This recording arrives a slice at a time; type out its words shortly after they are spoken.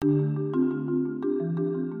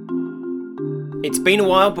It's been a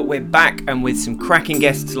while, but we're back and with some cracking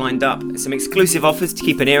guests lined up, some exclusive offers to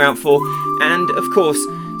keep an ear out for, and, of course,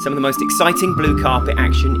 some of the most exciting blue carpet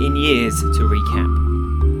action in years to recap.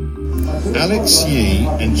 Alex Yee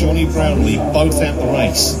and Johnny Brownlee both out the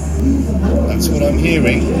race. That's what I'm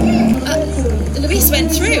hearing. Luis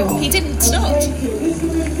went through. He didn't stop.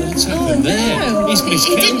 What's happened there? No. He's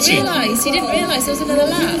miscounted. He didn't realise there was another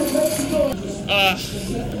lap.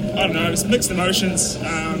 I don't know, it was mixed emotions.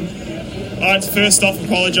 I'd first off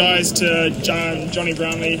apologise to Johnny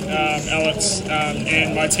Brownlee, Alex,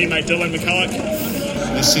 and my teammate Dylan McCulloch.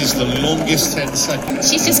 This is the longest 10 seconds.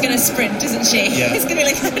 She's just going to sprint, isn't she? Yeah. It's going to be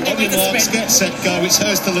like a On your marks, get set, go. It's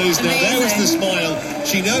hers to lose now. There was the smile.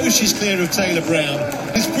 She knows she's clear of Taylor Brown.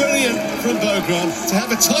 It's brilliant from Beaugrand to have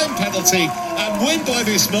a time penalty and win by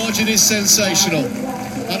this margin is sensational.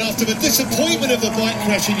 And after the disappointment of the bike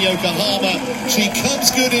crash in Yokohama, she comes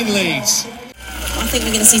good in Leeds. I think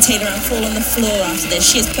we're going to see Taylor Brown fall on the floor after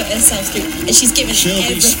this. She has put herself through, and she's given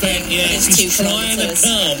everything. She's trying to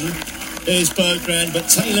come. There's Beaugrand, but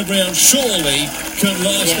Taylor Brown surely can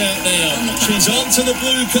last out now. She's onto the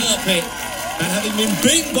blue carpet, and having been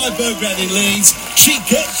beaten by Beaugrand in Leeds, she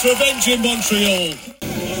gets revenge in Montreal.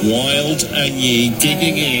 Wild and Yee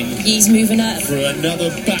digging in. Yee's moving up for another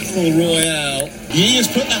battle royale. Yee has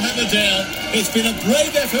put the hammer down. It's been a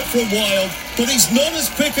brave effort from Wild, but he's not as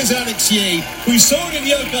quick as Alex Yee. We saw it in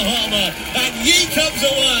Yokohama, and Yee comes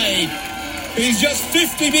away. He's just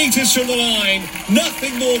 50 metres from the line.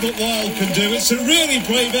 Nothing more that Wild can do. It's a really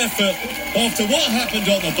brave effort after what happened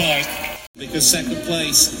on the bike. Because second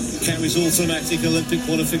place carries automatic Olympic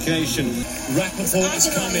qualification. Rappaport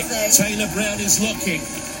is coming. Taylor Brown is looking.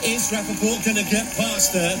 Is Rappaport going to get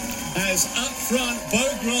past her? As up front,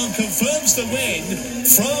 Beaugrand confirms the win.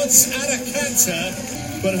 France at a canter.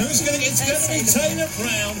 But who's going to... It's going to be Taylor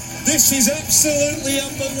Brown. This is absolutely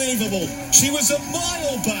unbelievable. She was a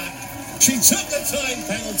mile back. She took the time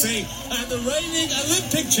penalty, and the reigning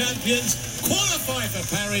Olympic champions qualify for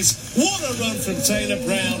Paris. What a run from Taylor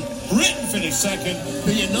Brown. Britain finished second,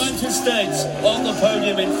 the United States on the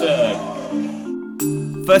podium in third.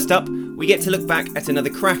 First up, we get to look back at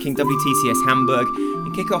another cracking WTCS Hamburg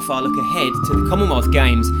and kick off our look ahead to the Commonwealth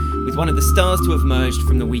Games with one of the stars to have emerged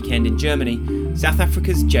from the weekend in Germany, South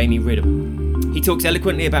Africa's Jamie Riddle. He talks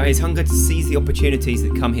eloquently about his hunger to seize the opportunities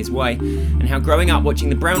that come his way and how growing up watching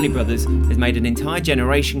the Brownlee brothers has made an entire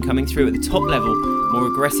generation coming through at the top level more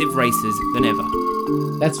aggressive racers than ever.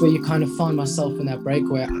 That's where you kind of find myself in that break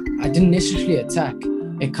where I didn't initially attack.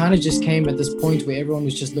 It kind of just came at this point where everyone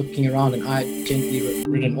was just looking around and I had gently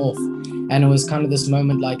ridden off. And it was kind of this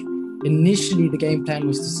moment like, initially the game plan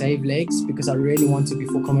was to save legs because I really wanted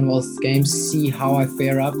before Commonwealth Games see how I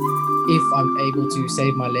fare up if I'm able to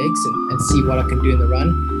save my legs and see what I can do in the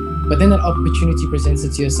run. But then that opportunity presents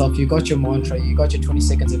it to yourself. You got your mantra, you got your 20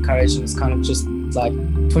 seconds of courage, and it's kind of just like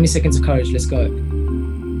 20 seconds of courage, let's go.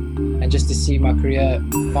 And just to see my career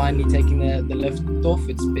finally taking the lift off,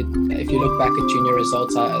 if you look back at junior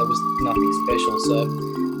results, there was nothing special. So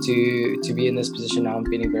to be in this position now, I'm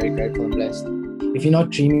feeling very grateful and blessed. If you're not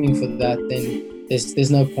dreaming for that, then there's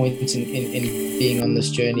no point in being on this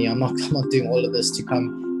journey. I'm not doing all of this to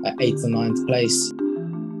come at 8th or 9th place.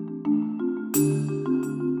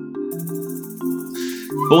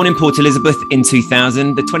 Born in Port Elizabeth in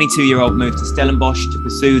 2000, the 22-year-old moved to Stellenbosch to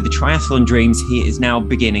pursue the triathlon dreams he is now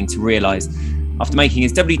beginning to realise. After making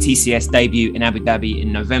his WTCS debut in Abu Dhabi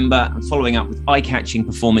in November and following up with eye-catching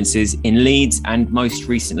performances in Leeds and most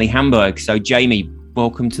recently Hamburg. So Jamie,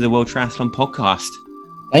 welcome to the World Triathlon Podcast.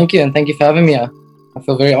 Thank you, and thank you for having me. I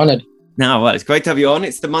feel very honoured. Well, it's great to have you on.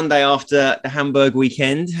 It's the Monday after the Hamburg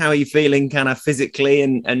weekend. How are you feeling kind of physically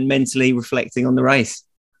and mentally reflecting on the race?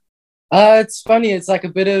 It's funny. It's like a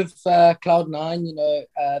bit of cloud nine, the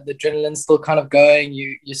adrenaline's still kind of going.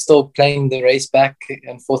 You're still playing the race back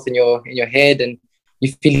and forth in your head and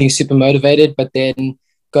you're feeling super motivated, but then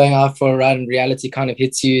going out for a run, reality kind of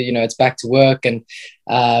hits you, it's back to work and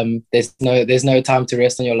there's no time to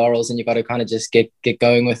rest on your laurels and you've got to kind of just get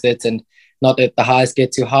going with it and not let the highs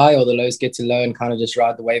get too high or the lows get too low and kind of just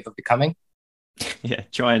ride the wave of becoming. Yeah,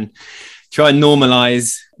 try and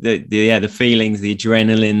normalize the feelings, the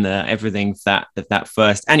adrenaline, everything that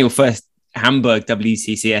first Hamburg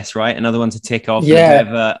WCCS, right? Another one to tick off. Yeah,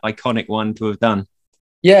 ever iconic one to have done.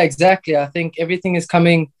 Yeah, exactly. I think everything is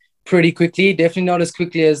coming pretty quickly. Definitely not as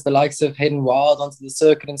quickly as the likes of heading wild onto the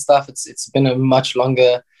circuit and stuff. It's been a much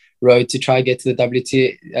longer road to try get to the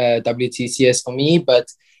WTCS for me,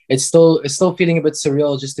 but it's still feeling a bit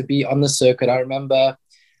surreal just to be on the circuit. I remember,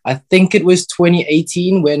 I think it was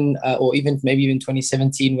 2018 when, or maybe even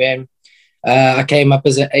 2017 when I came up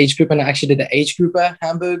as an age group and I actually did the age group at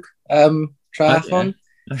Hamburg triathlon.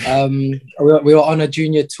 We were on a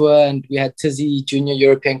junior tour, and we had Tizzy Junior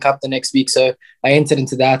European Cup the next week. So I entered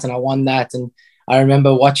into that and I won that. And I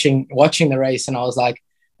remember watching the race, and I was like,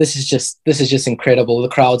 this is just incredible. The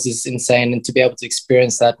crowds is insane, and to be able to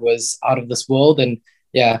experience that was out of this world. And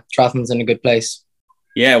yeah, triathlon's in a good place.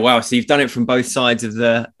 Yeah, wow. So you've done it from both sides of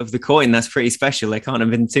the coin. That's pretty special. There can't have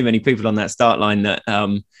been too many people on that start line that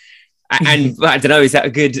and I don't know, is that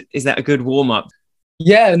a good warm up?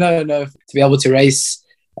 Yeah, no. To be able to race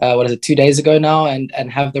 2 days ago now,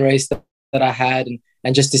 and have the race that I had,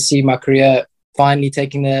 and just to see my career finally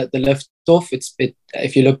taking the lift off.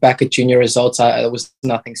 If you look back at junior results, it was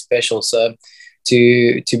nothing special. So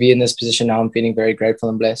to be in this position now, I'm feeling very grateful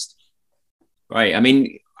and blessed. Right. I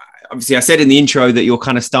mean, obviously, I said in the intro that you're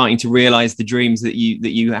kind of starting to realize the dreams that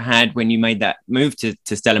you had when you made that move to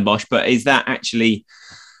Stellenbosch. But is that actually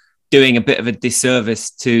doing a bit of a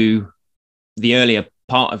disservice to the earlier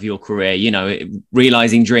part of your career? You know,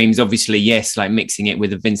 realizing dreams, obviously, yes, like mixing it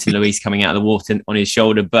with a Vincent Luis coming out of the water on his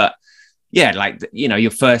shoulder. But yeah, like, you know,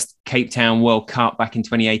 your first Cape Town World Cup back in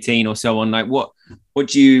 2018 or so on. Like, what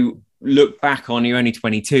do you look back on? You're only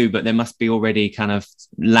 22, but there must be already kind of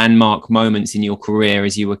landmark moments in your career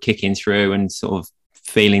as you were kicking through and sort of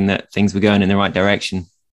feeling that things were going in the right direction.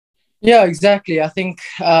 Yeah, exactly. I think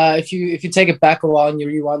if you take it back a while and you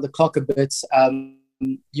rewind the clock a bit,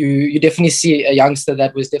 you definitely see a youngster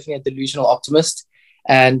that was definitely a delusional optimist.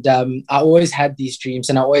 And I always had these dreams,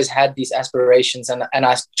 and I always had these aspirations, and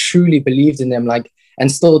I truly believed in them. Like,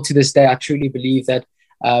 and still to this day, I truly believe that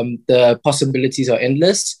the possibilities are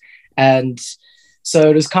endless. And so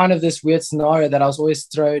it was kind of this weird scenario that I was always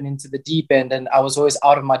thrown into the deep end, and I was always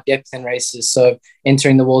out of my depth in races. So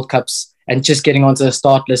entering the World Cups and just getting onto the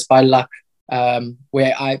start list by luck,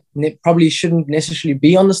 where I probably shouldn't necessarily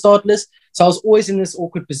be on the start list. So I was always in this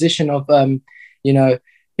awkward position of,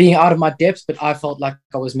 being out of my depth, but I felt like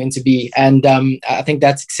I was meant to be. And I think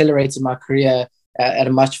that's accelerated my career at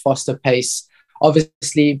a much faster pace.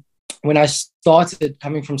 Obviously, when I started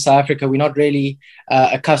coming from South Africa, we're not really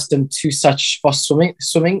accustomed to such fast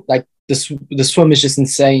swimming. Like the swim is just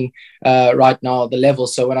insane right now, the level.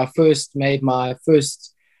 So when I first made my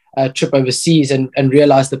first trip overseas and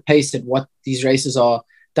realized the pace at what these races are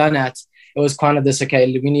done at, it was kind of this,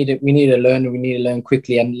 okay, we need to learn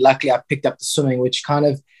quickly. And luckily I picked up the swimming, which kind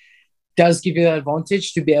of does give you the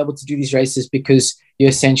advantage to be able to do these races, because you're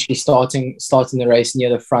essentially starting the race near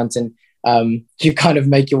the front, and you kind of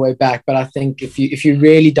make your way back. But I think if you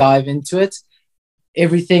really dive into it,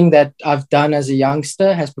 everything that I've done as a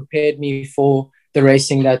youngster has prepared me for the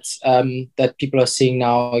racing that people are seeing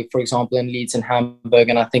now, for example, in Leeds and Hamburg.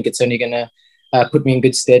 And I think it's only going to put me in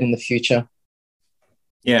good stead in the future.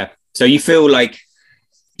 Yeah. So you feel like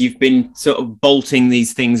you've been sort of bolting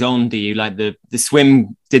these things on, do you? Like the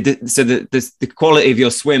swim, the quality of your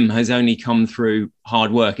swim has only come through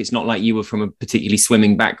hard work. It's not like you were from a particularly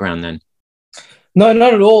swimming background then. No,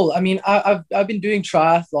 not at all. I mean, I've been doing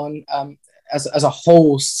triathlon as a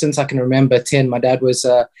whole since I can remember 10. My dad was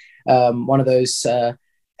one of those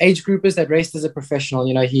age groupers that raced as a professional.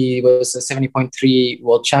 You know, he was a 70.3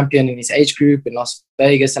 world champion in his age group in Las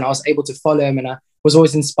Vegas, and I was able to follow him, and I was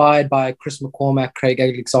always inspired by Chris McCormack, Craig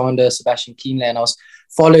Alexander, Sebastian Kienle, and I was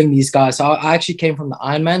following these guys. So I actually came from the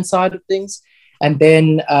Ironman side of things. And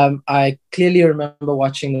then I clearly remember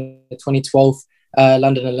watching the 2012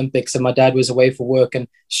 London Olympics, and my dad was away for work, and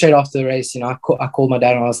straight after the race, you know, I called my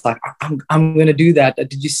dad and I was like, I'm going to do that.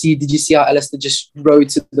 Did you see how Alistair just rode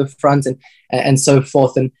to the front and so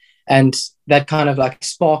forth? And that kind of like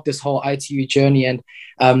sparked this whole ITU journey. And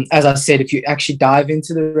as I said, if you actually dive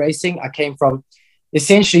into the racing, I came from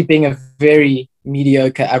essentially being a very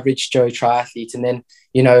mediocre average Joe triathlete, and then,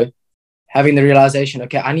 you know, having the realization,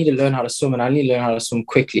 okay, I need to learn how to swim, and I need to learn how to swim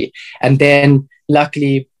quickly. And then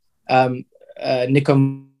luckily, Nico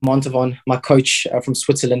Montavon, my coach from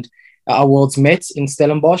Switzerland, our worlds met in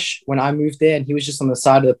Stellenbosch when I moved there, and he was just on the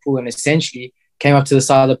side of the pool and essentially came up to the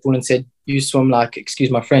side of the pool and said, you swim like, excuse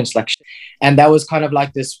my French, like shit. And that was kind of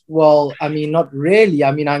like this, well, I mean, not really.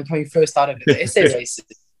 I mean, I'm coming first out of the RSA races.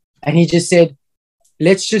 And he just said,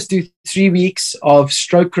 let's just do 3 weeks of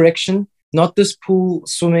stroke correction, not this pool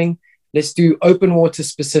swimming. Let's do open water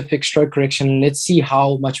specific stroke correction, and let's see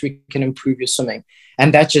how much we can improve your swimming.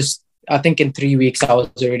 And that just, I think in 3 weeks, I was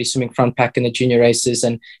already swimming front pack in the junior races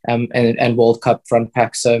and World Cup front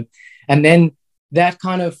pack. So, and then that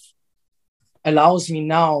kind of allows me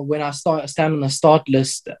now, when I stand on the start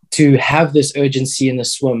list, to have this urgency in the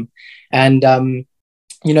swim. And,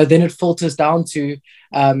 you know, then it filters down to,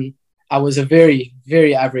 I was a very,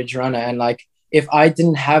 very average runner. And like, if I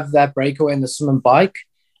didn't have that breakaway in the swim and bike,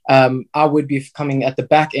 I would be coming at the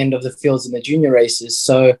back end of the fields in the junior races.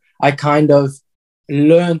 So I kind of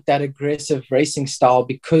learned that aggressive racing style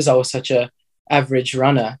because I was such a average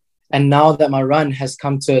runner. And now that my run has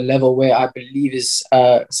come to a level where I believe is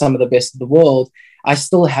some of the best in the world, I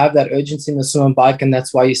still have that urgency in the swim and bike. And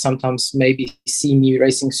that's why you sometimes maybe see me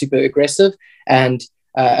racing super aggressive. And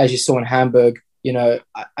as you saw in Hamburg, you know,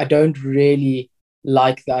 I don't really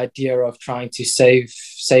like the idea of trying to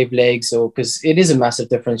save legs, or because it is a massive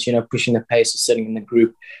difference, you know, pushing the pace or sitting in the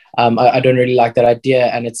group. I don't really like that idea.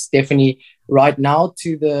 And it's definitely right now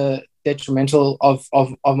to the detrimental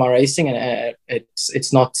of my racing. And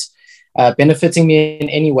it's not benefiting me in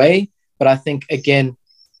any way. But I think, again,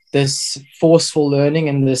 this forceful learning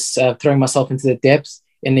and this throwing myself into the depths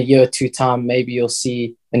in a year or two time, maybe you'll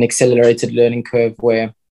see an accelerated learning curve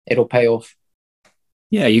where it'll pay off.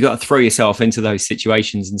 Yeah, you got to throw yourself into those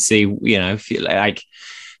situations and see, you know, if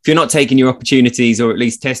you're not taking your opportunities or at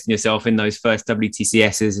least testing yourself in those first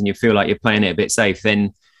WTCSs and you feel like you're playing it a bit safe,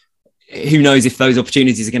 then who knows if those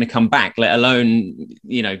opportunities are going to come back, let alone,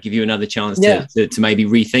 you know, give you another chance to maybe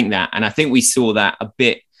rethink that. And I think we saw that a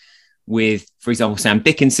bit with, for example, Sam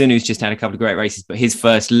Dickinson, who's just had a couple of great races, but his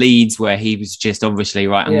first Leeds where he was just obviously,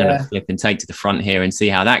 right, I'm going to flip and take to the front here and see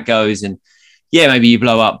how that goes. And yeah, maybe you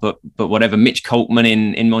blow up, but whatever. Mitch Coltman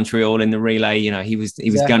in Montreal in the relay, you know, he was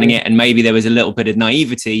gunning it, and maybe there was a little bit of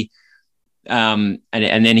naivety, and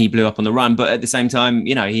then he blew up on the run. But at the same time,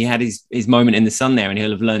 you know, he had his moment in the sun there, and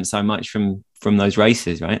he'll have learned so much from those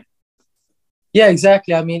races, right? Yeah,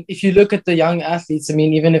 exactly. I mean, if you look at the young athletes, I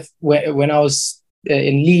mean, even if when I was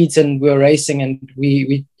in Leeds and we were racing and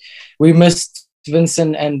we missed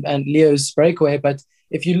Vincent and Leo's breakaway, but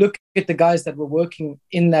if you look at the guys that were working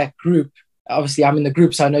in that group, obviously I'm in the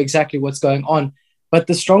group, so I know exactly what's going on. But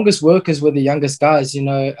the strongest workers were the youngest guys. You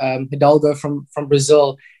know, Hidalgo from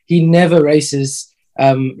Brazil, he never races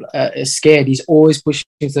scared. He's always pushing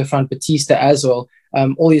to the front. Batista as well.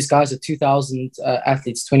 All these guys are 2000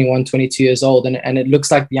 athletes, 21, 22 years old. And it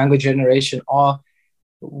looks like the younger generation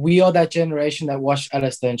we are that generation that watched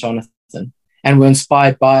Alistair and Jonathan and were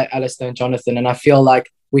inspired by Alistair and Jonathan. And I feel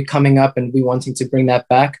like we're coming up and we're wanting to bring that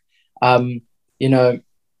back. You know,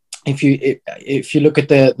 if you look at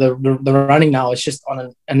the running now, it's just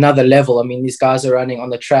on another level. I mean, these guys are running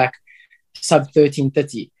on the track sub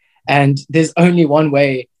 13:30, and there's only one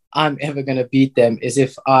way I'm ever going to beat them is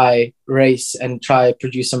if I race and try to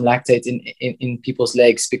produce some lactate in people's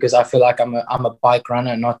legs, because I feel like I'm a bike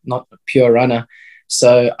runner, not a pure runner.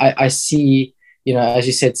 So I see, you know, as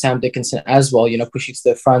you said, Sam Dickinson as well, you know, pushing to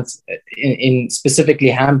the front in specifically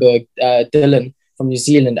Hamburg. Dylan from New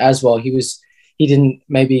Zealand as well. He didn't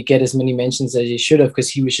maybe get as many mentions as he should have because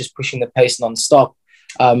he was just pushing the pace non-stop.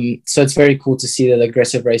 So it's very cool to see that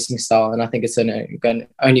aggressive racing style, and I think it's only going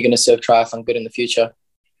to serve triathlon good in the future.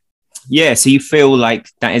 Yeah, so you feel like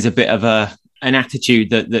that is a bit of an attitude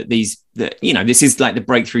that you know, this is like the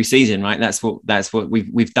breakthrough season, right? That's what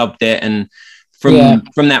we've dubbed it. And from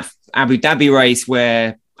that Abu Dhabi race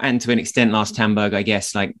where, and to an extent last Hamburg, I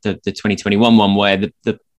guess, like the 2021 one where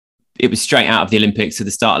it was straight out of the Olympics, so the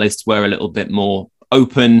start lists were a little bit more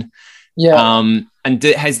open. Yeah. And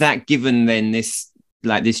has that given then this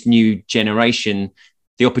new generation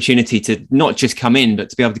the opportunity to not just come in, but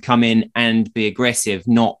to be able to come in and be aggressive,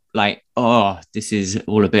 not like, oh, this is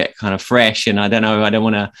all a bit kind of fresh, and I don't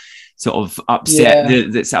want to sort of upset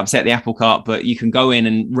the apple cart, but you can go in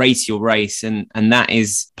and race your race, and that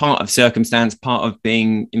is part of circumstance, part of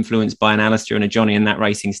being influenced by an Alistair and a Johnny in that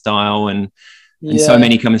racing style, and so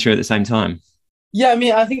many coming through at the same time. Yeah, I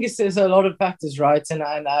mean, I think there's a lot of factors, right? And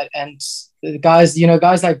the guys, you know,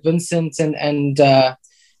 guys like Vincent and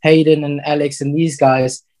Hayden and Alex and these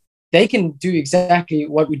guys, they can do exactly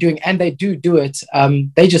what we're doing, and they do it.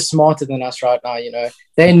 They're just smarter than us right now. You know,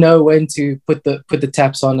 they know when to put the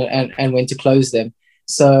taps on and when to close them.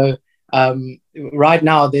 So right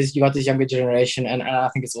now, you got this younger generation, and I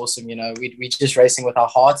think it's awesome. You know, we're just racing with our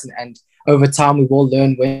hearts, and over time we will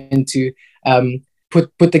learn when to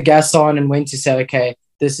put the gas on and when to say, okay,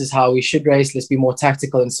 this is how we should race. Let's be more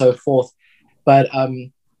tactical and so forth. But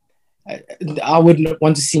I would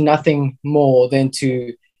want to see nothing more than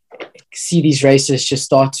to see these races just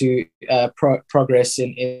start to progress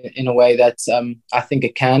in a way that I think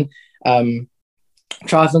it can.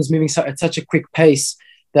 Triathlon's moving at such a quick pace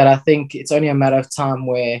that I think it's only a matter of time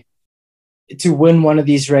where to win one of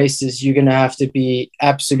these races, you're going to have to be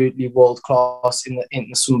absolutely world class in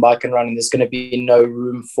the swim, bike and running. There's going to be no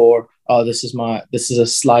room for, this is a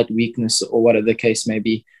slight weakness or whatever the case may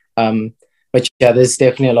be. But yeah, there's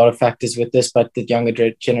definitely a lot of factors with this, but the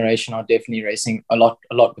younger generation are definitely racing a lot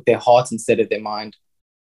with their heart instead of their mind.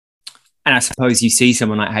 And I suppose you see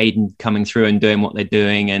someone like Hayden coming through and doing what they're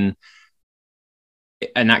doing, and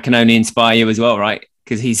that can only inspire you as well, right?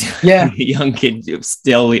 Because he's a young kid,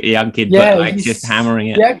 still a young kid, but like just hammering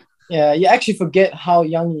it. Yeah, you actually forget how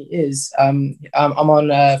young he is. I'm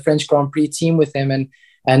on a French Grand Prix team with him,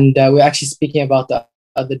 and we're actually speaking about the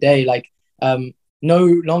other day, like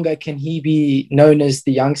no longer can he be known as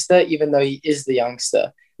the youngster, even though he is the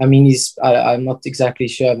youngster. I mean, I'm not exactly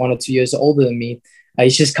sure, 1 or 2 years older than me.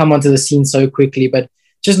 He's just come onto the scene so quickly, but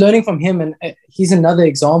just learning from him, and he's another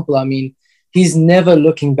example. I mean, he's never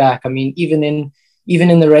looking back. I mean, even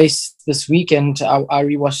in the race this weekend, I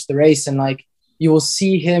rewatched the race, and like you will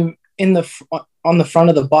see him on the front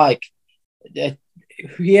of the bike.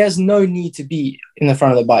 He has no need to be in the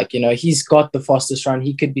front of the bike. You know, he's got the fastest run.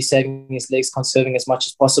 He could be saving his legs, conserving as much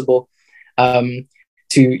as possible to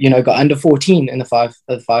go under 14 in the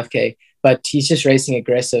 5K. But he's just racing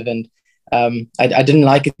aggressive, and I didn't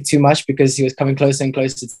like it too much because he was coming closer and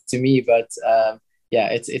closer to me. But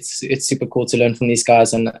it's super cool to learn from these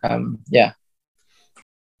guys, and yeah.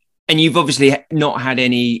 And you've obviously not had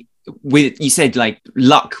any. You said like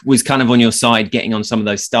luck was kind of on your side getting on some of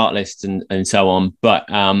those start lists and so on, but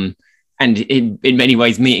and in many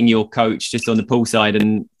ways meeting your coach just on the pool side,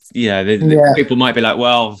 and people might be like,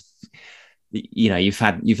 well, you've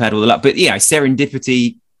had all the luck, but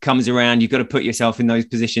serendipity comes around. You've got to put yourself in those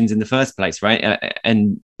positions in the first place, right?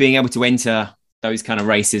 And being able to enter those kind of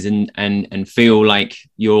races and feel like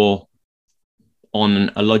you're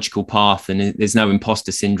on a logical path and there's no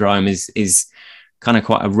imposter syndrome is kind of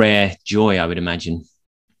quite a rare joy, I would imagine.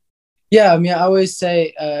 Yeah, I mean, I always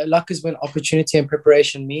say luck is when opportunity and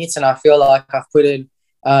preparation meets, and I feel like I've put in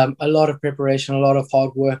a lot of preparation, a lot of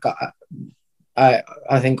hard work. I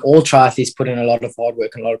think all triathletes put in a lot of hard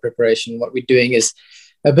work and a lot of preparation. What we're doing is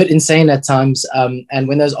a bit insane at times, and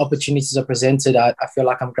when those opportunities are presented, I feel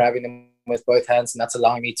like I'm grabbing them with both hands, and that's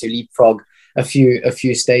allowing me to leapfrog a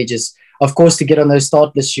few stages. Of course, to get on those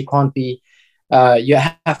start lists, you can't be. You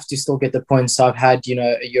have to still get the points. So I've had,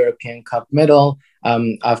 a European Cup medal.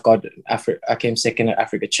 I've got I came second at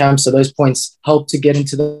Africa Champs. So those points help to get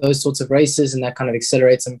into those sorts of races, and that kind of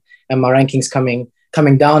accelerates them. And my ranking's coming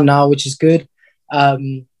down now, which is good.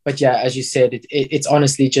 But yeah, as you said, it's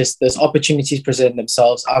honestly just those opportunities present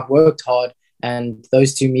themselves. I've worked hard, and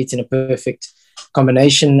those two meet in a perfect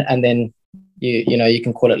combination. And then you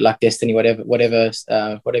can call it luck, destiny, whatever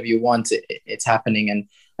you want. It's happening,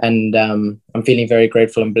 and I'm feeling very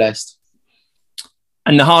grateful and blessed.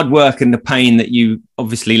 And the hard work and the pain that you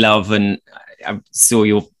obviously love, and I saw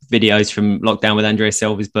your videos from lockdown with Andreas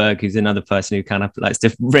Selversberg, who's another person who kind of likes to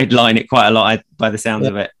redline it quite a lot by the sounds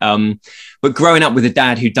of it. But growing up with a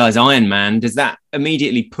dad who does Ironman, does that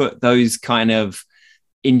immediately put those kind of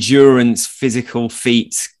endurance, physical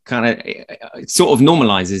feats kind of sort of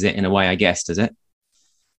normalizes it in a way, I guess, does it?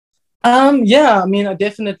 Yeah, I mean, I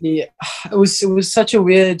definitely, it was such a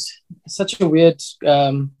weird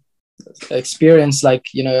experience. Like,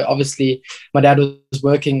 obviously my dad was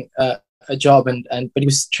working a job but he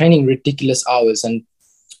was training ridiculous hours and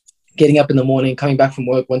getting up in the morning, coming back from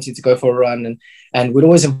work, wanting to go for a run, and would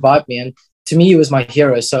always invite me. And to me, he was my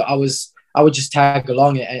hero. So I would just tag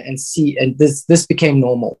along and see, and this became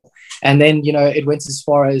normal. And then, it went as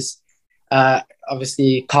far as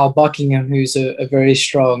obviously Carl Buckingham, who's a very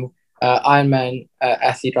strong Ironman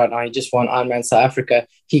athlete right now. He just won Ironman South Africa.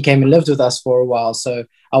 He came and lived with us for a while. So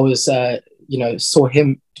I was, saw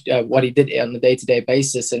him, what he did on the day-to-day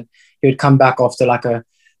basis. And he would come back after like a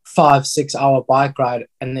 5-6 hour bike ride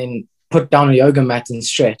and then put down a yoga mat and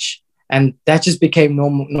stretch. And that just became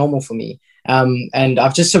normal for me. And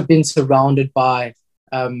I've just been surrounded by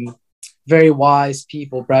very wise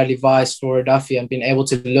people, Bradley Weiss, Flora Duffy, and been able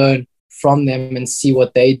to learn from them and see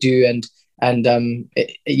what they do. And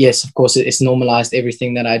yes, of course, it's normalized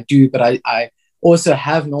everything that I do, but I also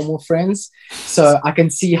have normal friends, so I can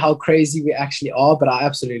see how crazy we actually are, but I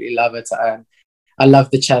absolutely love it. I love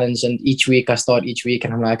the challenge, and I start each week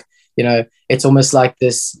and I'm like, it's almost like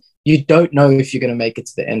this, you don't know if you're going to make it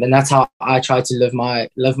to the end. And that's how I try to live my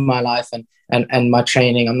life and my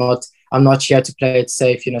training. I'm not here to play it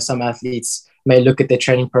safe. Some athletes may look at their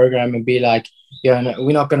training program and be like, no,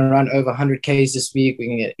 we're not going to run over 100 Ks this week. We're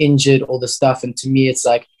going to get injured, all this stuff. And to me, it's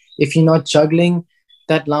like, if you're not juggling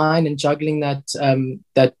that line and juggling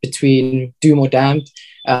that between doom or damned,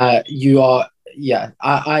 you are,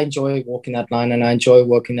 I enjoy walking that line, and I enjoy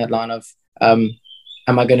walking that line of, am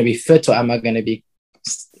I going to be fit or am I going to be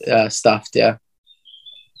stuffed? Yeah.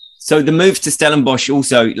 So the move to Stellenbosch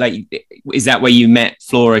also, like, is that where you met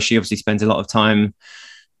Flora? She obviously spends a lot of time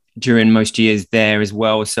during most years there as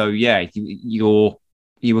well. So yeah, you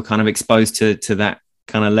were kind of exposed to that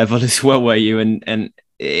kind of level as well, were you? And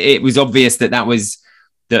it was obvious that was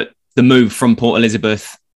that the move from Port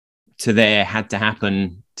Elizabeth to there had to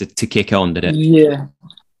happen to kick on, did it? Yeah,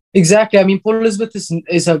 exactly. I mean, Port Elizabeth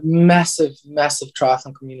is a massive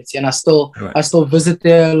triathlon community, and I still visit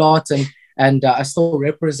there a lot, and I still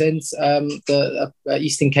represent the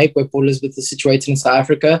Eastern Cape, where Port Elizabeth is situated in South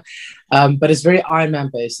Africa. But it's very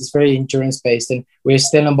Ironman based. It's very endurance based, and where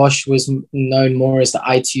Stellenbosch was known more as the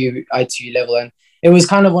ITU level, and it was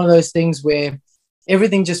kind of one of those things where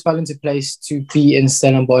everything just fell into place to be in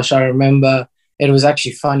Stellenbosch. I remember it was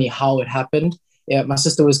actually funny how it happened. Yeah, my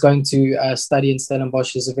sister was going to study in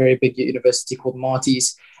Stellenbosch. There's a very big university called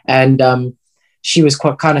Marty's, and she was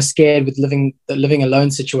quite kind of scared with the living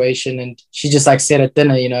alone situation, and she just like said at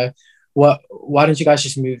dinner, you know, why don't you guys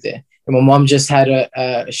just move there? And my mom just had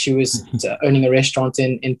she was owning a restaurant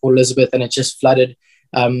in Port Elizabeth, and it just flooded.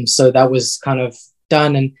 So that was kind of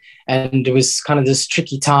done, and it was kind of this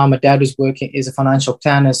tricky time. My dad is a financial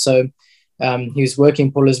planner, so he was working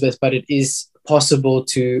in Port Elizabeth, but it is possible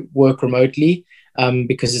to work remotely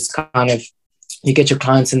because it's kind of, you get your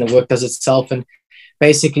clients and the work does itself. And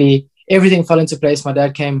basically everything fell into place. My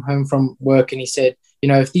dad came home from work and he said, you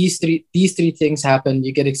know, if these three things happen,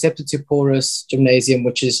 you get accepted to Porus Gymnasium,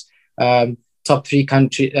 which is top 3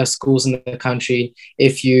 schools in the country.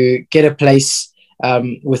 If you get a place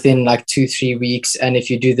within like 2-3 weeks, and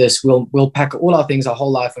if you do this, we'll pack all our things, our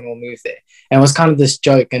whole life, and we'll move there. And it was kind of this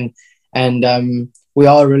joke, and we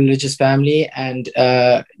are a religious family, and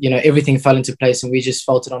you know, everything fell into place, and we just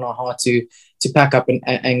felt it on our heart to pack up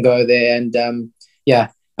and go there. And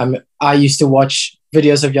I used to watch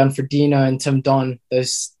videos of Jan Frodeno and Tim Don,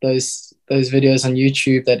 those videos on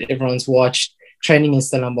YouTube that everyone's watched, training in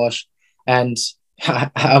Stellenbosch, and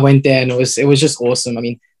I went there, and it was just awesome. I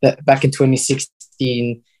mean, back in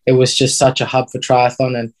 2016, it was just such a hub for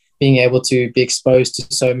triathlon, and being able to be exposed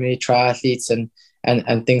to so many triathletes and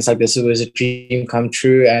things like this, it was a dream come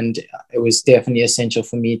true, and it was definitely essential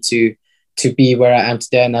for me to be where I am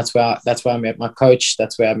today. And that's where I met my coach,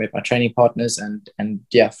 that's where I met my training partners, and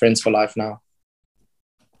friends for life now.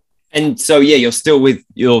 And so, you're still with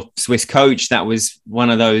your Swiss coach. That was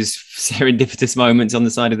one of those serendipitous moments on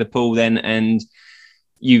the side of the pool then. And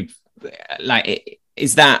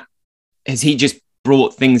has he just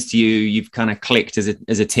brought things to you? You've kind of clicked as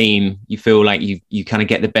a team. You feel like you kind of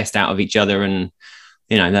get the best out of each other. And,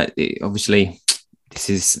 you know, that obviously this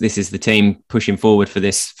is the team pushing forward for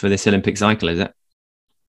this Olympic cycle, is it?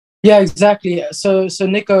 Yeah, exactly. So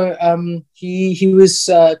Nico, he was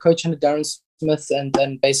coach under Darren Smith, and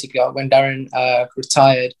then basically when Darren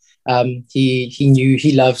retired,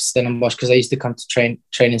 he loved Stellenbosch, because I used to come to train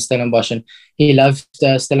in Stellenbosch, and he loved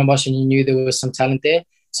Stellenbosch, and he knew there was some talent there.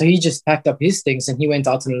 So he just packed up his things and he went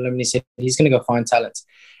out on a limb and he said he's going to go find talent.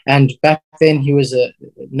 And back then he was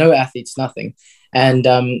no athletes, nothing. And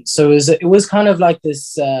so it was kind of like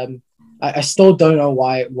this. I still don't know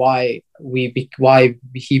why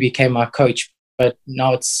he became my coach, but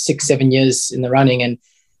now it's 6-7 years in the running, and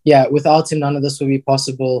without him, none of this would be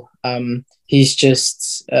possible. He's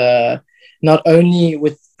just not only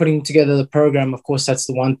with putting together the program, of course, that's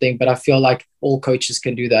the one thing, but I feel like all coaches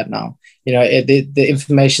can do that now. You know, the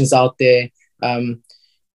information's out there.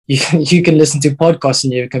 You can listen to podcasts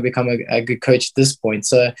and you can become a good coach at this point.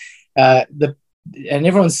 So, and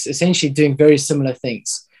everyone's essentially doing very similar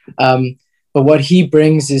things. But what he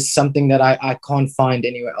brings is something that I can't find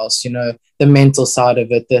anywhere else. You know, the mental side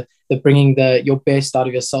of it, the bringing your best out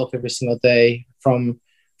of yourself every single day, from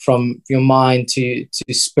your mind to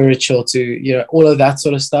spiritual, to, you know, all of that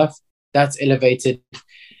sort of stuff. That's elevated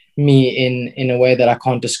me in a way that I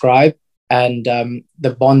can't describe. And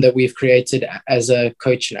the bond that we've created as a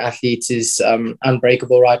coach and athlete is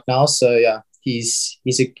unbreakable right now. So he's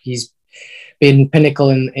been pinnacle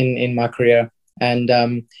in my career,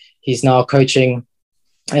 and he's now coaching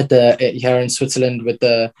here in Switzerland at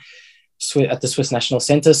the Swiss National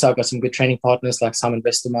Centre. So I've got some good training partners like Simon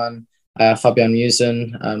Westermann, Fabian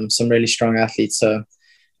Musen, some really strong athletes. So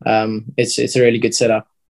it's a really good setup.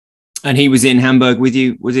 And he was in Hamburg with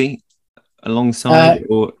you, was he? Alongside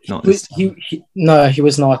or not? No, he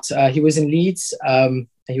was not. He was in Leeds.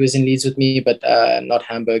 He was in Leeds with me, but not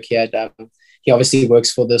Hamburg. He obviously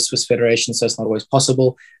works for the Swiss Federation, so it's not always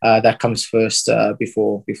possible. That comes first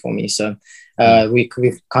before me. So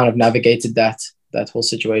we've kind of navigated that whole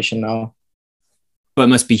situation now. But it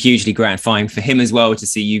must be hugely gratifying for him as well to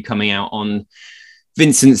see you coming out on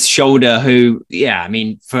Vincent's shoulder, who, I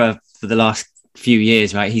mean, for the last few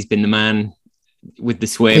years, right, he's been the man with the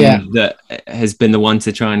swim that has been the one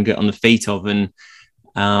to try and get on the feet of, and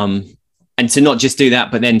and to not just do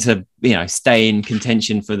that, but then to, stay in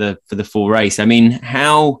contention for the full race. I mean,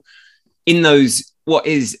 how in those, what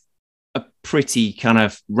is a pretty kind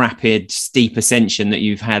of rapid, steep ascension that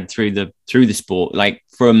you've had through the sport, like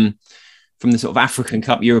from the sort of African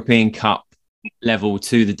Cup, European Cup level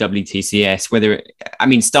to the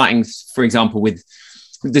WTCS, starting, for example, with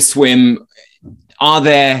the swim, are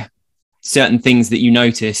there certain things that you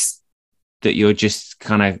notice that you're just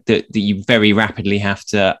kind of, that you very rapidly have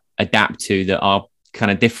to adapt to, that are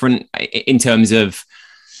kind of different in terms of,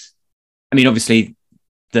 obviously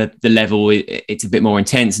the level, it's a bit more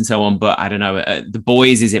intense and so on, but I don't know, the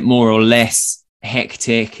boys, is it more or less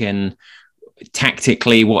hectic? And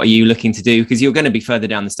tactically, what are you looking to do? Because you're going to be further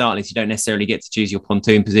down the start list. You don't necessarily get to choose your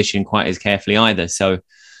pontoon position quite as carefully either. So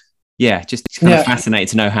yeah, just kind of fascinated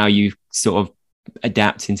to know how you sort of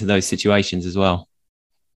adapt into those situations as well.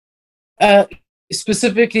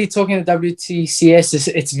 Specifically talking to WTCS,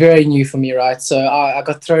 it's very new for me, right? So I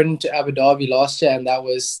got thrown into Abu Dhabi last year, and that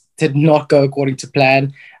did not go according to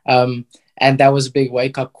plan. And that was a big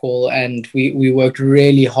wake-up call. And we worked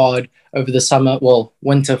really hard over the summer,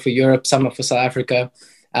 winter for Europe, summer for South Africa,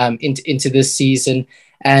 into this season.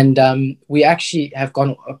 And we actually have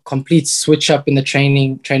gone a complete switch up in the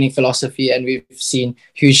training philosophy, and we've seen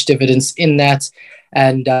huge dividends in that.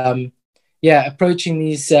 And approaching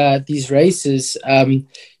these races,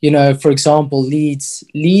 for example,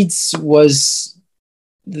 Leeds was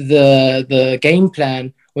the game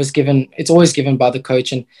plan was given. It's always given by the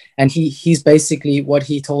coach, and he's basically, what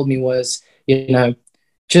he told me was,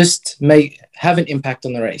 just have an impact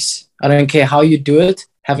on the race. I don't care how you do it,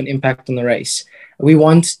 have an impact on the race. We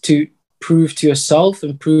want to prove to yourself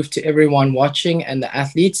and prove to everyone watching and the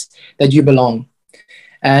athletes that you belong.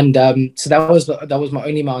 And so that was my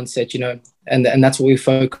only mindset, and that's what we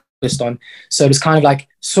focused on. So it was kind of like,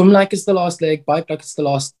 swim like it's the last leg, bike like it's the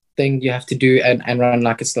last thing you have to do, and run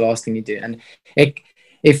like it's the last thing you do. And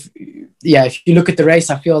if you look at the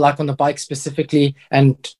race, I feel like on the bike specifically,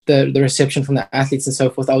 and the reception from the athletes and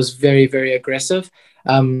so forth, I was very, very aggressive.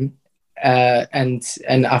 And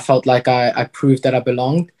I felt like I proved that I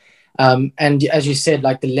belonged. And as you said,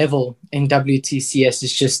 like the level in WTCS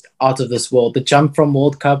is just out of this world. The jump from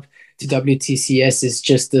World Cup to WTCS is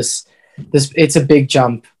just this it's a big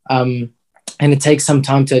jump. And it takes some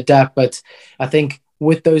time to adapt. But I think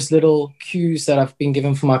with those little cues that I've been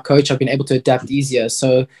given from my coach, I've been able to adapt easier.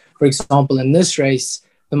 So, for example, in this race,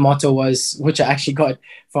 the motto was, which I actually got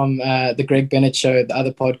from the Greg Bennett show, the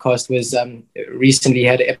other podcast, was recently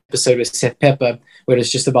had an episode with Seth Pepper where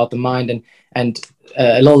it's just about the mind. And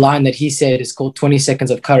a little line that he said is called 20 seconds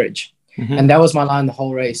of courage. Mm-hmm. And that was my line the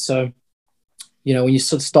whole race. So, when you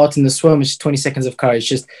sort of start in the swim, it's just 20 seconds of courage.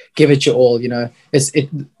 Just give it your all.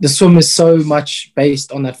 The swim is so much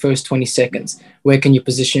based on that first 20 seconds. Where can you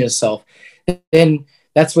position yourself? Then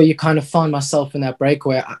that's where you kind of find myself in that break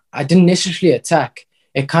where I didn't initially attack.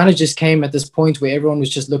 It kind of just came at this point where everyone was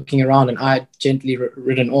just looking around, and I had gently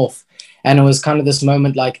ridden off. And it was kind of this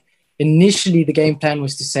moment, like, initially the game plan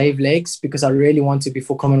was to save legs, because I really wanted,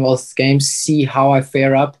 before Commonwealth Games, see how I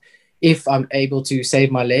fare up if I'm able to save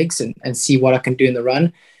my legs and see what I can do in the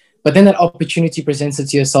run. But then that opportunity presents it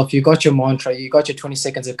to yourself. You got your mantra, you got your 20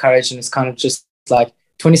 seconds of courage, and it's kind of just like,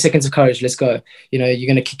 20 seconds of courage, let's go. You're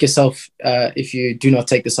going to kick yourself if you do not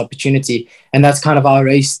take this opportunity. And that's kind of our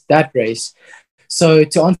race, that race. So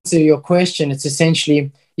to answer your question, it's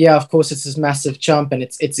essentially, of course, it's this massive jump, and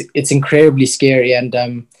it's incredibly scary, and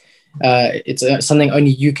it's something only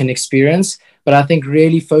you can experience. But I think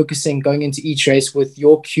really focusing, going into each race with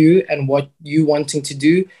your cue and what you wanting to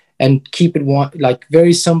do, and keep it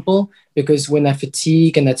very simple, because when that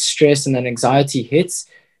fatigue and that stress and that anxiety hits,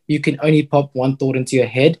 you can only pop one thought into your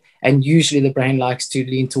head, and usually the brain likes to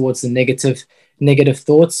lean towards the negative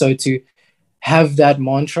thoughts. So to have that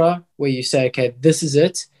mantra where you say, okay, this is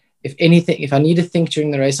it. If I need to think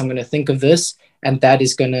during the race, I'm going to think of this, and that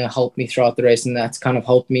is going to help me throughout the race. And that's kind of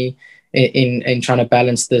helped me in trying to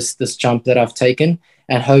balance this jump that I've taken.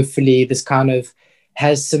 And hopefully this kind of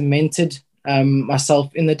has cemented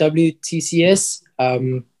myself in the WTCS,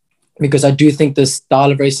 because I do think this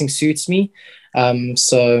style of racing suits me.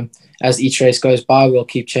 So as each race goes by, we'll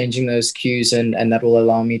keep changing those cues, and that will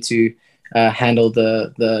allow me to handle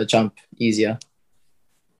the jump easier.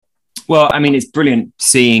 Well, I mean, it's brilliant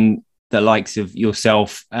seeing the likes of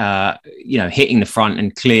yourself, hitting the front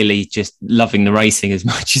and clearly just loving the racing as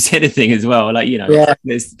much as anything as well.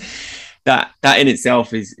 There's that in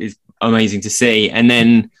itself is amazing to see. And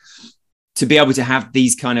then to be able to have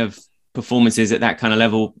these kind of performances at that kind of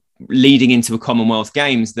level leading into a Commonwealth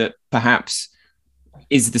Games that perhaps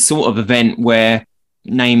is the sort of event where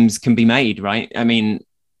names can be made, right? I mean,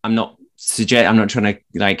 I'm not suggest, I'm not trying to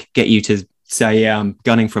like get you to say I'm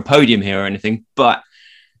gunning for a podium here or anything, but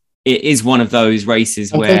it is one of those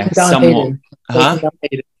races where somewhat, I'm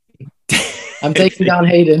taking down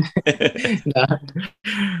Hayden. No.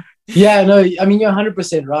 Yeah, no, I mean, you're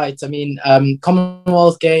 100% right. I mean,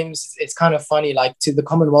 Commonwealth Games, it's kind of funny, like to the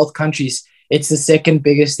Commonwealth countries, it's the second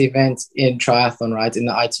biggest event in triathlon, right, in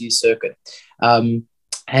the ITU circuit. And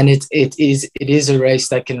it is a race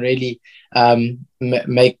that can really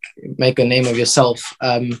make a name of yourself.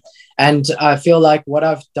 And I feel like what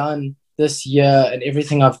I've done this year and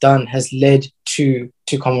everything I've done has led to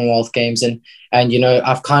Commonwealth Games. And you know,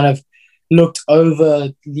 I've kind of looked over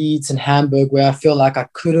Leeds and Hamburg, where I feel like I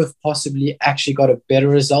could have possibly actually got a better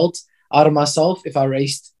result out of myself if I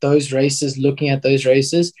raced those races, looking at those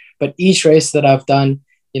races. But each race that I've done,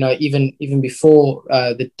 you know, even before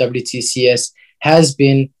the WTCS, has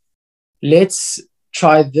been, let's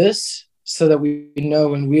try this so that we know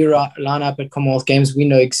when we line up at Commonwealth Games, we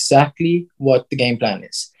know exactly what the game plan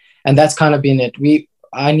is. And that's kind of been it.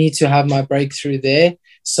 I need to have my breakthrough there.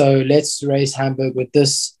 So let's race Hamburg with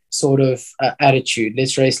this sort of attitude.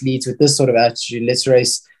 Let's race Leeds with this sort of attitude. Let's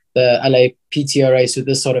race the LA PTO race with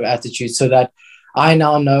this sort of attitude, so that I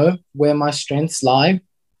now know where my strengths lie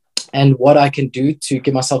and what I can do to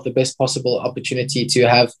give myself the best possible opportunity to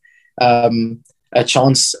have a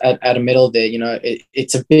chance at a medal there. You know,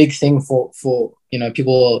 it's a big thing for you know,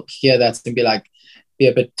 people hear that and be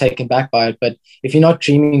a bit taken back by it. But if you're not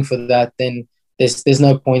dreaming for that, then there's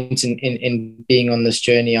no point in being on this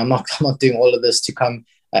journey. I'm not doing all of this to come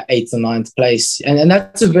 8th or 9th place. And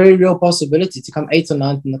that's a very real possibility. To come 8th or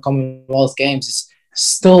 9th in the Commonwealth Games is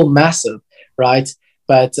still massive, right?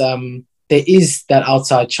 But there is that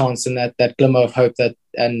outside chance and that glimmer of hope that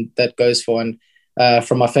goes for. And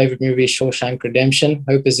from my favorite movie, Shawshank Redemption,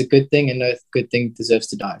 hope is a good thing and no good thing deserves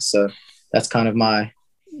to die. So that's kind of my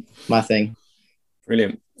thing.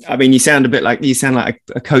 Brilliant. I mean, you sound like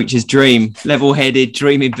a coach's dream, level-headed,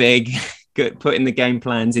 dreaming big, good, putting the game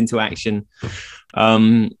plans into action.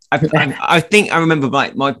 I think I remember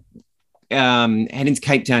my heading to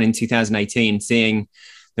Cape Town in 2018, seeing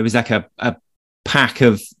there was like a pack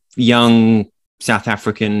of young South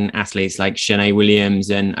African athletes like Shanae Williams,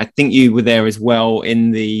 and I think you were there as well in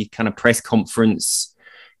the kind of press conference.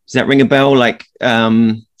 Does that ring a bell? Like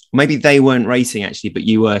maybe they weren't racing actually, but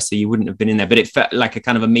you were, so you wouldn't have been in there. But it felt like a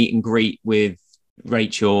kind of a meet and greet with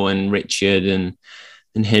Rachel and Richard and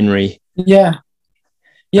Henry. Yeah,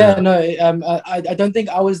 no, I don't think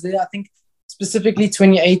I was there. I think specifically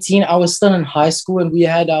 2018, I was still in high school, and we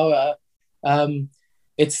had our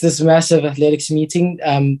it's this massive athletics meeting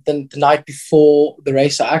the night before the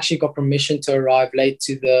race. I actually got permission to arrive late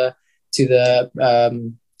to get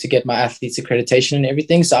my athletes accreditation and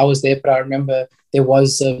everything. So I was there, but I remember there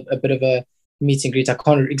was a bit of a meet and greet. I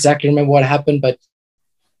can't exactly remember what happened, but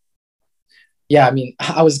yeah, I mean,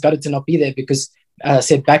 I was gutted to not be there because, as I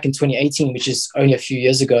said, back in 2018, which is only a few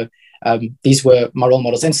years ago, these were my role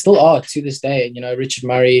models and still are to this day. You know, Richard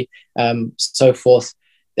Murray, so forth.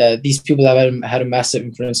 These people have had a massive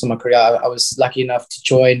influence on my career. I was lucky enough to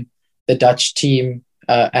join the Dutch team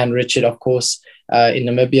and Richard, of course, in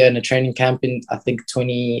Namibia in a training camp in, I think,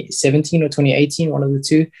 2017 or 2018, one of the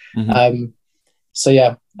two. Mm-hmm. So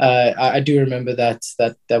yeah, I do remember that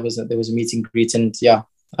there was a meet and greet, and yeah,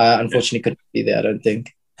 I unfortunately couldn't be there, I don't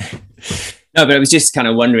think. No, but I was just kind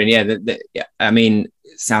of wondering, I mean,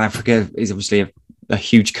 South Africa is obviously a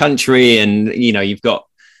huge country, and, you know, you've got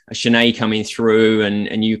a Shanae coming through,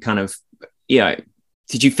 and you kind of, you know,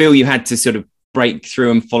 did you feel you had to sort of break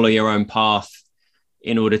through and follow your own path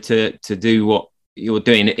in order to do what you're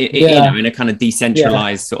doing, you know, in a kind of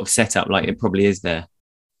decentralized sort of setup like it probably is there?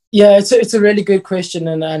 Yeah, it's a really good question,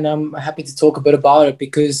 and I'm happy to talk a bit about it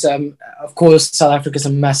because, of course, South Africa is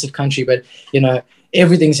a massive country, but, you know,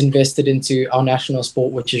 everything's invested into our national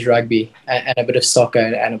sport, which is rugby, and a bit of soccer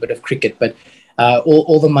and a bit of cricket. But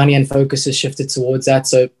all the money and focus is shifted towards that.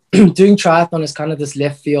 So doing triathlon is kind of this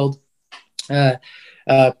left field path,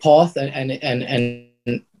 and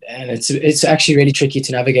it's actually really tricky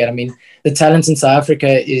to navigate. I mean, the talent in South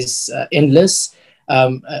Africa is endless.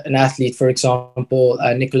 An athlete, for example,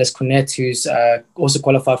 Nicholas Cornett, who's also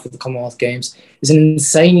qualified for the Commonwealth Games, is an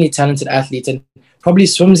insanely talented athlete and probably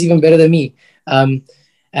swims even better than me. You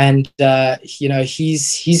know,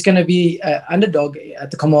 he's going to be an underdog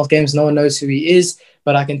at the Commonwealth Games. No one knows who he is,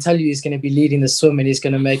 but I can tell you he's going to be leading the swim, and he's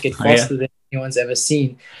going to make it faster than anyone's ever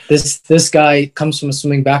seen. This guy comes from a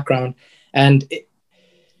swimming background, and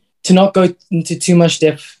to not go into too much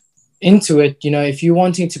depth into it, you know, if you're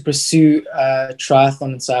wanting to pursue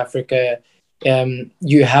triathlon in South Africa,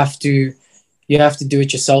 you have to you have to do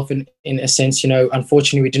it yourself in a sense.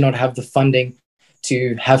 Unfortunately, we do not have the funding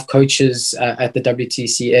to have coaches at the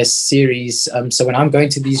WTCS series. So when I'm going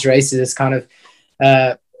to these races, it's kind of,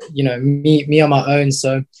 me on my own.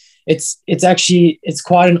 So it's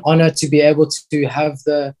quite an honor to be able to have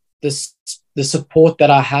the support that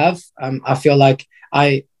I have. I feel like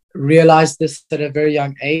I realized this at a very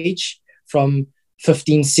young age. From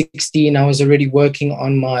 15, 16, I was already working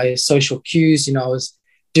on my social cues. I was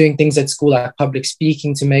doing things at school like public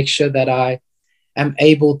speaking to make sure that I am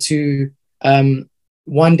able to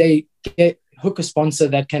one day hook a sponsor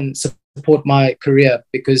that can support my career,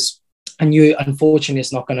 because I knew, unfortunately,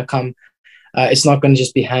 it's not going to come. It's not going to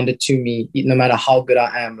just be handed to me, no matter how good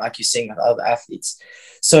I am, like you're seeing with other athletes.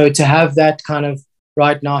 So to have that kind of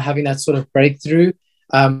right now, having that sort of breakthrough,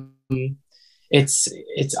 I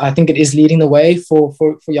think it is leading the way for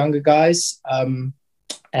younger guys.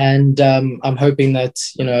 And I'm hoping that,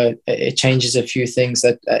 it changes a few things,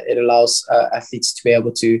 that it allows athletes to be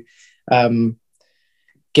able to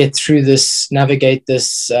get through this, navigate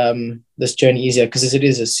this journey easier, because it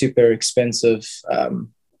is a super expensive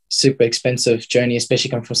journey, especially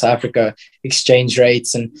coming from South Africa. Exchange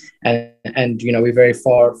rates and we're very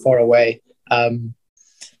far away.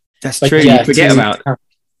 That's true. Yeah, you forget about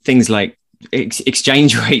things like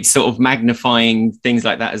exchange rates, sort of magnifying things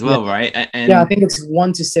like that as well, right? And I think it's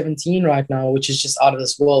 1 to 17 right now, which is just out of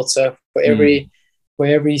this world. So for every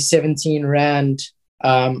 17 rand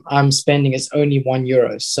I'm spending, is only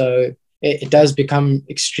 €1. So it does become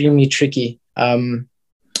extremely tricky.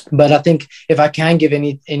 But I think if I can give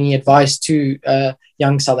any advice to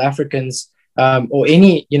young South Africans, or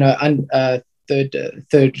any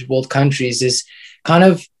third world countries, is kind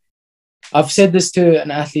of, I've said this to an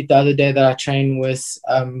athlete the other day that I train with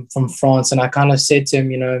from France, and I kind of said to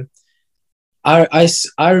him,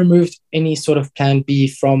 I removed any sort of plan B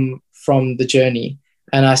from the journey,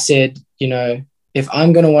 and I said, if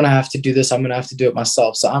I'm going to want to have to do this, I'm going to have to do it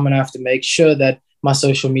myself. So I'm going to have to make sure that my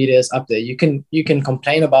social media is up there. You can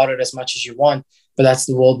complain about it as much as you want, but that's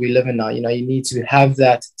the world we live in now. You need to have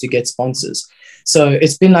that to get sponsors. So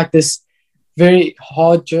it's been like this very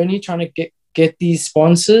hard journey trying to get these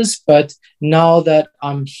sponsors, but now that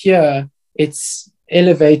I'm here, it's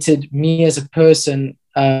elevated me as a person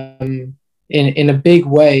in a big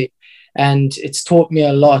way, and it's taught me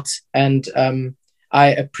a lot. And I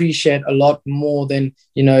appreciate a lot more than,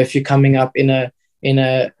 if you're coming up in a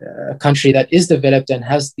country that is developed and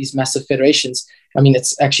has these massive federations. I mean,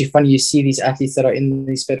 it's actually funny, you see these athletes that are in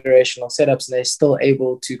these federational setups and they're still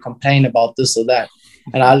able to complain about this or that.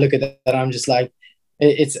 And I look at that, I'm just like,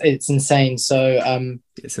 it's insane. So I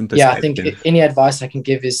think any advice I can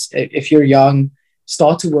give is, if you're young,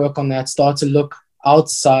 start to work on that, start to look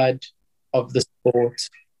outside of the sport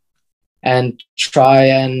and try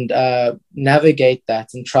and navigate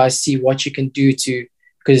that, and try see what you can do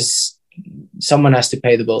because someone has to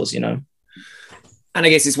pay the bills, And I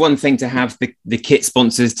guess it's one thing to have the kit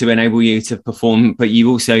sponsors to enable you to perform, but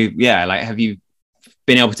you also, have you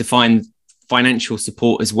been able to find financial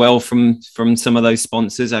support as well from some of those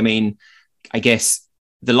sponsors? I mean, I guess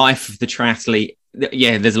the life of the triathlete,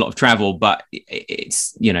 there's a lot of travel, but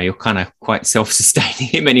it's, you're kind of quite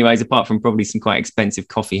self-sustaining in many ways, apart from probably some quite expensive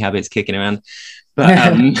coffee habits kicking around. But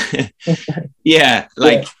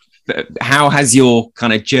how has your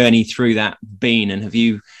kind of journey through that been? And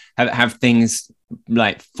have things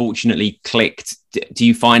like fortunately clicked? Do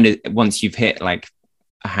you find it, once you've hit like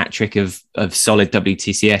a hat trick of solid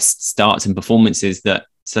WTCS starts and performances, that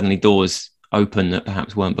suddenly doors open that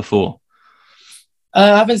perhaps weren't before?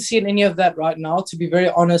 I haven't seen any of that right now, to be very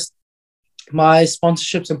honest. My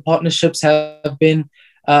sponsorships and partnerships have been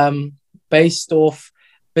based off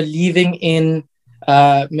believing in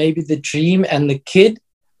maybe the dream and the kid,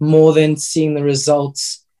 more than seeing the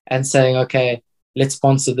results and saying, okay, let's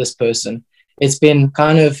sponsor this person. It's been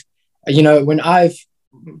kind of, when I've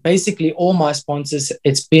basically, all my sponsors,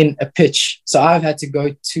 it's been a pitch. So I've had to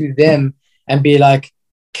go to them and be like,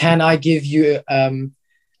 can I give you,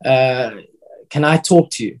 can I talk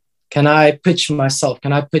to you? Can I pitch myself?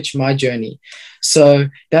 Can I pitch my journey? So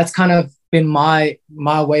that's kind of been my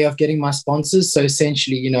way of getting my sponsors. So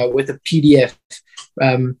essentially, with a PDF,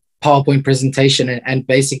 PowerPoint presentation, and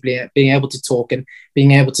basically being able to talk and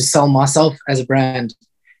being able to sell myself as a brand.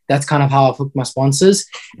 That's kind of how I've hooked my sponsors.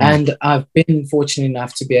 And I've been fortunate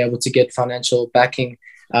enough to be able to get financial backing.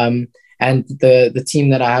 And the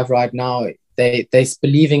team that I have right now, they're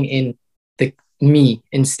believing in me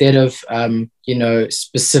instead of,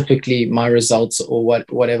 specifically my results or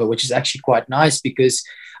whatever, which is actually quite nice, because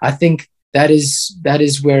I think that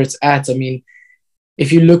is where it's at. I mean,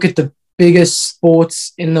 if you look at the biggest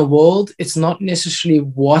sports in the world, it's not necessarily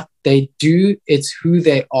what they do, it's who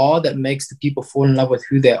they are that makes the people fall in love with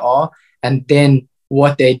who they are. And then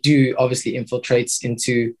what they do obviously infiltrates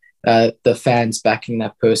into the fans backing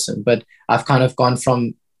that person. But I've kind of gone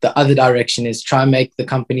from the other direction, is try and make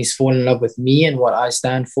the companies fall in love with me and what I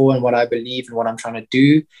stand for and what I believe and what I'm trying to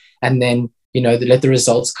do. And then, let the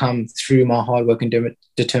results come through my hard work and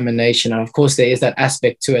determination. And of course, there is that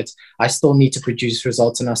aspect to it. I still need to produce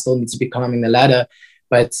results and I still need to be climbing the ladder.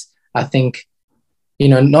 But I think,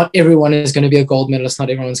 not everyone is going to be a gold medalist. Not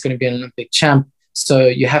everyone's going to be an Olympic champ. So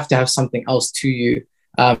you have to have something else to you.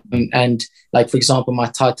 And like, for example, my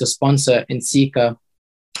title sponsor, Insika,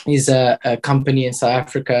 is a company in South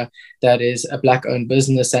Africa that is a Black-owned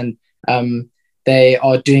business. And they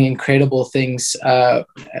are doing incredible things,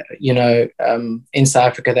 in South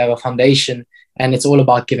Africa. They have a foundation and it's all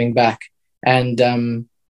about giving back. And I'm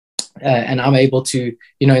able to,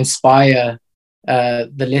 inspire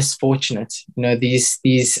the less fortunate.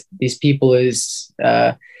 These people is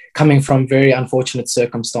coming from very unfortunate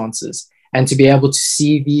circumstances. And to be able to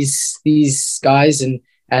see these guys and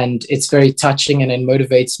it's very touching and it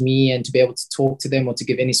motivates me, and to be able to talk to them or to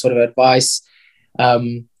give any sort of advice,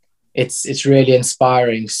 it's really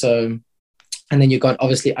inspiring. So, and then you've got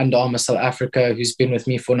obviously Under Armour South Africa, who's been with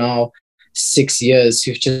me for now 6 years,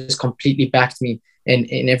 who've just completely backed me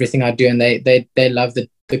in everything I do. And they love the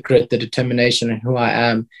grit, the determination, and who I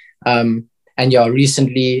am. And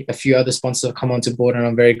recently a few other sponsors have come onto board and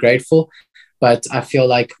I'm very grateful. But I feel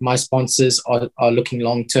like my sponsors are looking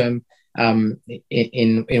long-term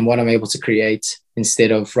in what I'm able to create,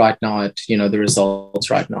 instead of right now at, the results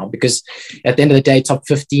right now. Because at the end of the day, top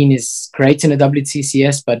 15 is great in a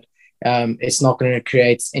WTCS, but it's not going to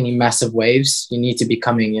create any massive waves. You need to be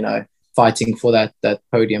coming, fighting for that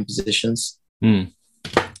podium positions. And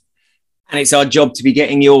it's our job to be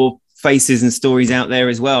getting your faces and stories out there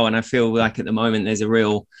as well. And I feel like at the moment there's a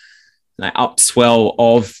real upswell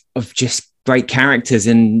of just great characters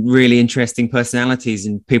and really interesting personalities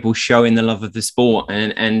and people showing the love of the sport,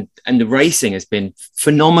 and the racing has been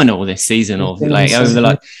phenomenal this season.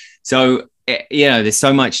 So there's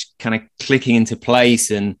so much kind of clicking into place,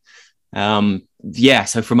 and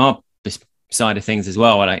so from our side of things as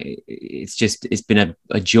well, it's been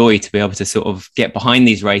a joy to be able to sort of get behind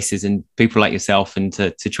these races and people like yourself, and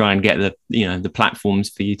to try and get the platforms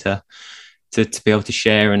for you to be able to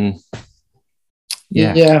share. And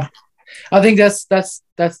I think that's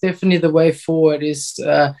definitely the way forward. Is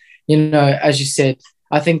as you said,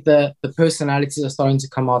 I think the personalities are starting to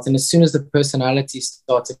come out, and as soon as the personalities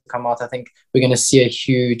start to come out, I think we're going to see a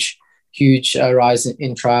huge rise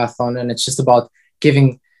in triathlon. And it's just about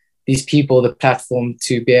giving these people the platform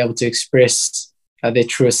to be able to express their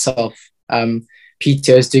truest self.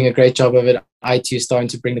 PTO is doing a great job of it. ITU is starting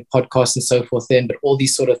to bring the podcast and so forth in, but all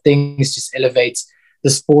these sort of things just elevate the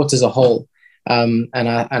sport as a whole. And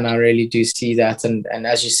I really do see that. And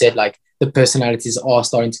as you said, like, the personalities are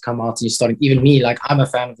starting to come out, and you're starting, even me, like, I'm a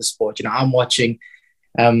fan of the sport. I'm watching,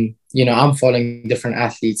 I'm following different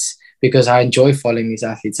athletes because I enjoy following these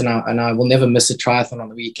athletes, and I will never miss a triathlon on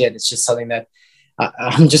the weekend. It's just something that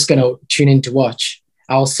I'm just going to tune in to watch.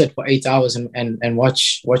 I'll sit for 8 hours and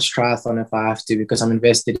watch triathlon if I have to, because I'm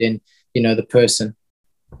invested in, the person.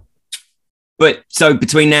 But so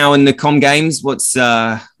between now and the Com Games, what's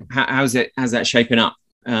how's that shaping up?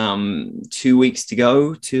 2 weeks to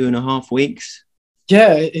go, 2.5 weeks.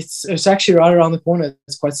 Yeah, it's actually right around the corner.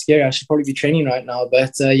 It's quite scary. I should probably be training right now,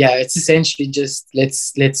 but it's essentially just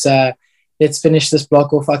let's finish this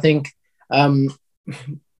block off. I think I'm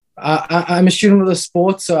a student of the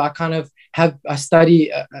sport, so I kind of I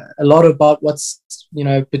study a lot about what's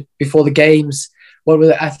before the games. What were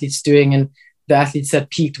the athletes doing, and the athletes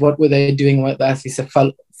that peaked, what were they doing? What the athletes that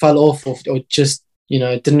fell off or just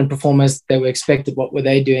didn't perform as they were expected, what were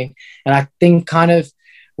they doing? And I think kind of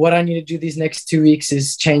what I need to do these next 2 weeks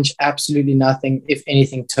is change absolutely nothing. If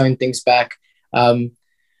anything, tone things back.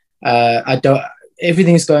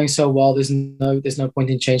 Everything's going so well. There's no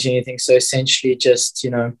point in changing anything. So essentially just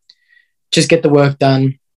get the work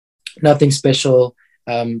done. Nothing special.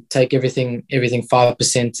 Take everything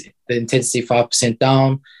 5%, the intensity 5%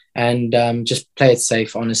 down, and just play it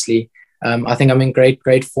safe, honestly. I think I'm in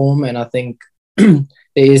great form, and I think there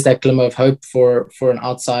is that glimmer of hope for an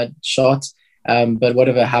outside shot. But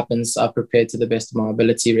whatever happens, I've prepared to the best of my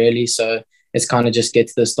ability, really. So it's kind of just get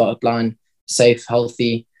to the start line safe,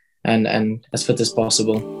 healthy, and as fit as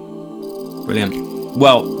possible. Brilliant.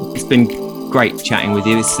 Well, it's been great chatting with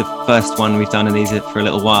you. It's the first one we've done of these for a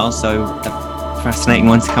little while, so a fascinating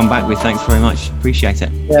one to come back with. Thanks very much. Appreciate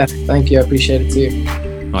it. Yeah, thank you. I appreciate it too.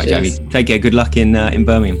 All right, Jamie. Take care. Good luck in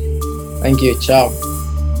Birmingham. Thank you. Ciao.